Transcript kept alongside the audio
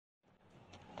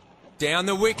Down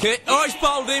the wicket. Oh, he's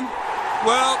bowled him.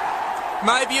 Well,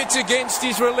 maybe it's against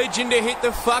his religion to hit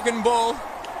the fucking ball,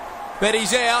 but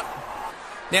he's out.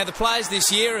 Now, the players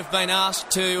this year have been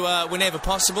asked to, whenever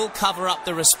possible, cover up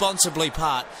the responsibly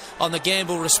part on the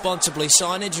gamble responsibly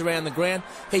signage around the ground.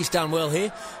 He's done well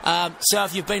here. So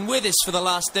if you've been with us for the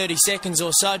last 30 seconds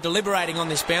or so deliberating on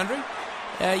this boundary,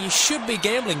 you should be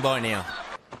gambling by now.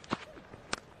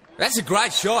 That's a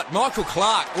great shot. Michael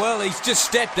Clarke, well, he's just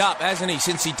stepped up, hasn't he,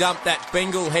 since he dumped that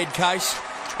Bengal head case.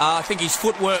 I think his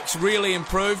footwork's really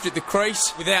improved at the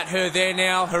crease, without her there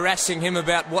now harassing him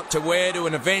about what to wear to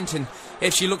an event and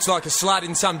if she looks like a slut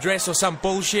in some dress or some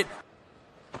bullshit.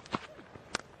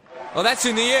 Well, that's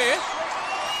in the air.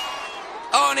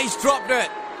 Oh, and he's dropped it.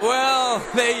 Well,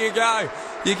 there you go.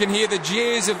 You can hear the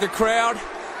jeers of the crowd.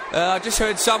 I just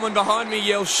heard someone behind me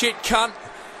yell, "Shit, cunt."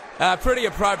 Pretty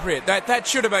appropriate. That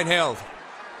should have been held.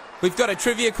 We've got a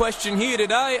trivia question here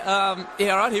today.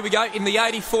 Yeah, all right, here we go. In the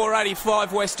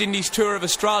 84-85 West Indies tour of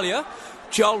Australia,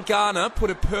 Joel Garner put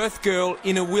a Perth girl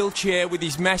in a wheelchair with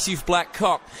his massive black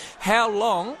cock. How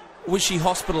long was she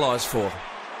hospitalised for?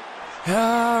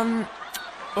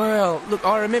 Well, look,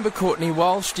 I remember Courtney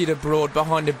Walsh did abroad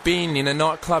behind a bin in a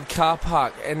nightclub car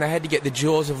park, and they had to get the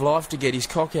jaws of life to get his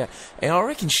cock out. And I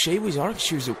reckon she was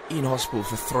in hospital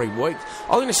for 3 weeks.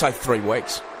 I'm going to say 3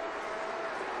 weeks.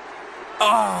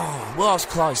 Oh, well, I was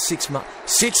close. 6 months.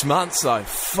 6 months, though.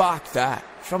 Fuck that.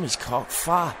 From his cock.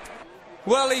 Fuck.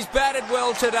 Well, he's batted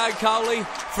well today, Coley,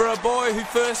 for a boy who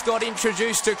first got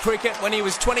introduced to cricket when he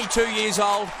was 22 years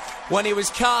old, when he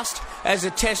was cast as a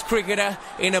test cricketer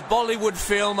in a Bollywood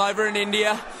film over in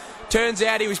India. Turns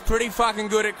out he was pretty fucking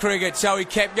good at cricket, so he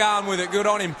kept going with it. Good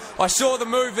on him. I saw the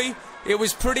movie. It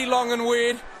was pretty long and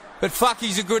weird, but fuck,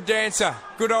 he's a good dancer.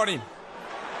 Good on him.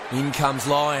 In comes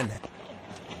Lyon.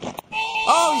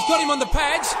 Oh, he's got him on the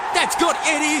pads. That's good.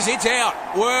 It is. It's out.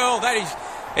 Well, that is...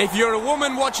 If you're a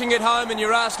woman watching at home and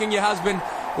you're asking your husband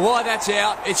why that's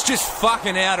out, it's just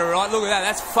fucking out, all right? Look at that.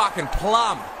 That's fucking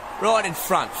plumb. Right in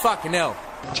front. Fucking hell.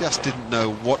 Just didn't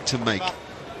know what to make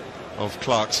of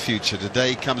Clarke's future. Today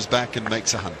he comes back and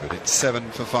makes 100. It's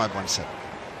 7 for 517.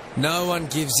 No one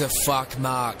gives a fuck,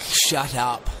 Mark. Shut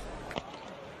up.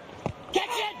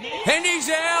 And he's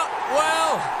out.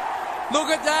 Well, look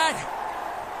at that.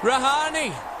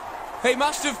 Rahane, he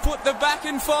must have put the back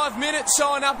in 5 minutes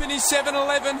sign up in his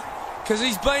 7-Eleven, because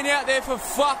he's been out there for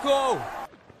fuck all.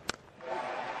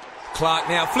 Clarke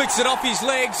now flicks it off his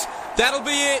legs. That'll be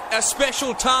it, a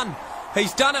special ton.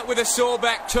 He's done it with a sore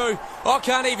back too. I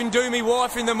can't even do me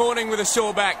wife in the morning with a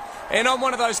sore back, and I'm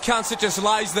one of those cunts that just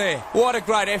lays there. What a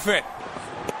great effort.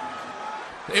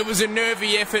 It was a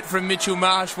nervy effort from Mitchell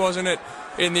Marsh, wasn't it,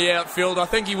 in the outfield? I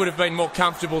think he would have been more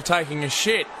comfortable taking a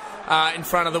shit in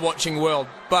front of the watching world,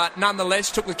 but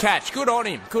nonetheless took the catch. Good on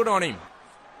him, good on him.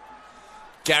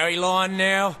 Gary Lyon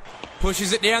now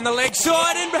pushes it down the leg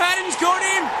side, and Haddon's got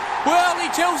him. Well, he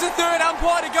tells the third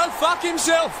umpire to go fuck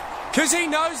himself, because he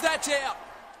knows that's out.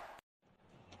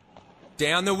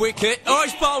 Down the wicket. Oh,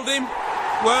 he's bowled him.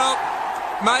 Well,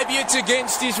 maybe it's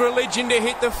against his religion to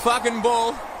hit the fucking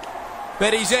ball,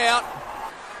 but he's out.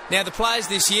 Now, the players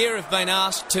this year have been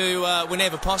asked to,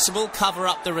 whenever possible, cover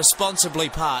up the responsibly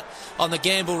part on the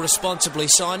gamble responsibly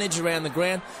signage around the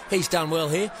ground. He's done well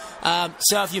here.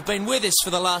 So if you've been with us for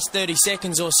the last 30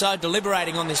 seconds or so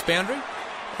deliberating on this boundary,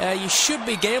 you should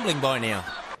be gambling by now.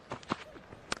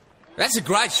 That's a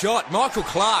great shot. Michael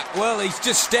Clarke, well, he's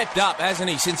just stepped up, hasn't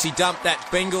he, since he dumped that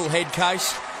Bengal head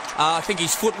case. I think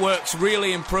his footwork's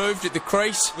really improved at the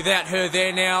crease, without her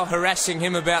there now harassing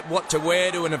him about what to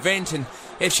wear to an event and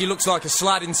if she looks like a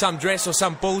slut in some dress or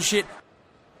some bullshit.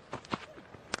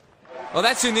 Well,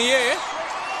 that's in the air.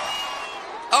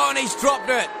 Oh, and he's dropped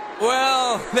it.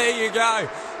 Well, there you go.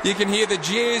 You can hear the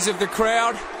jeers of the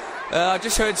crowd. I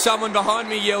just heard someone behind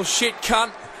me yell, "Shit,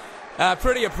 cunt."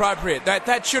 Pretty appropriate.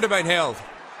 That should have been held.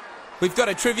 We've got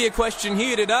a trivia question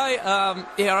here today.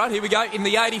 Yeah, all right, here we go. In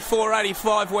the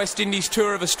 84-85 West Indies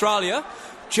tour of Australia,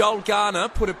 Joel Garner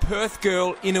put a Perth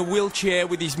girl in a wheelchair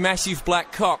with his massive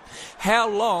black cock. How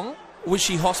long was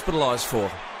she hospitalised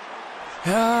for?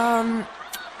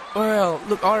 Well,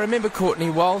 look, I remember Courtney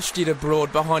Walsh did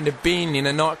abroad behind a bin in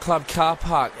a nightclub car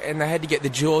park, and they had to get the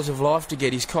jaws of life to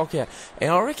get his cock out.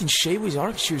 And I reckon she was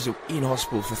in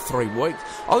hospital for 3 weeks.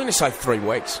 I'm going to say 3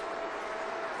 weeks.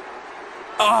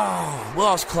 Oh, well,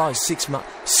 I was close. 6 months.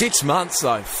 6 months,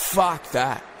 though. Fuck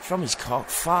that. From his cock.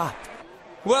 Fuck.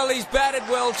 Well, he's batted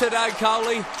well today,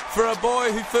 Coley, for a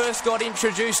boy who first got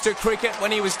introduced to cricket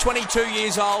when he was 22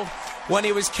 years old, when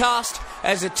he was cast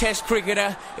as a test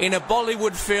cricketer in a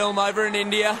Bollywood film over in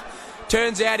India.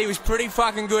 Turns out he was pretty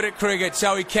fucking good at cricket,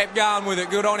 so he kept going with it.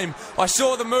 Good on him. I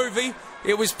saw the movie.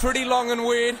 It was pretty long and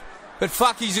weird, but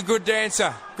fuck, he's a good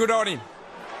dancer. Good on him.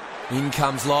 In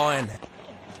comes Lyon.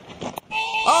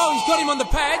 Oh, he's got him on the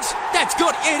pads. That's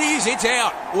good. It is. It's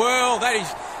out. Well, that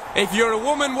is... If you're a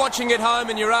woman watching at home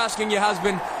and you're asking your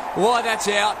husband why that's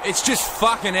out, it's just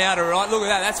fucking out, all right? Look at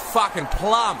that. That's fucking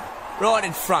plumb. Right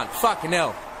in front. Fucking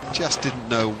hell. Just didn't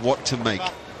know what to make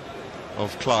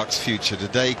of Clark's future.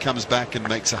 Today comes back and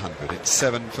makes 100. It's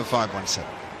 7 for 517.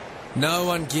 No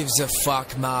one gives a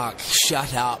fuck, Mark.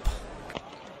 Shut up.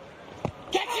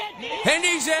 And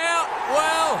he's out.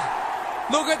 Well,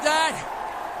 look at that.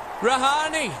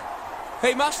 Rahane.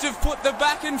 He must have put the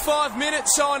back in 5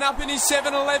 minutes sign up in his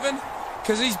 7-Eleven,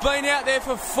 because he's been out there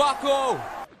for fuck all.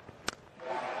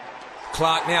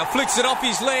 Clark now flicks it off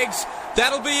his legs.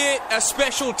 That'll be it. A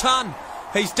special ton.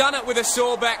 He's done it with a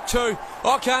sore back too.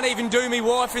 I can't even do me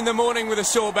wife in the morning with a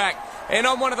sore back. And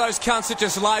I'm one of those cunts that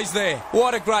just lays there.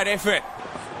 What a great effort.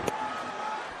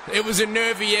 It was a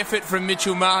nervy effort from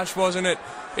Mitchell Marsh, wasn't it,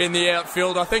 in the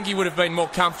outfield? I think he would have been more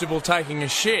comfortable taking a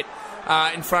shit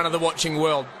in front of the watching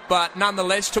world. But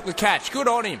nonetheless, took the catch. Good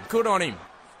on him. Good on him.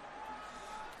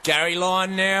 Gary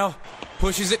Lyon now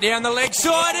pushes it down the leg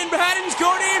side and Haddon's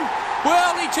got him.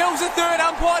 Well, he tells the third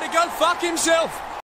umpire to go fuck himself.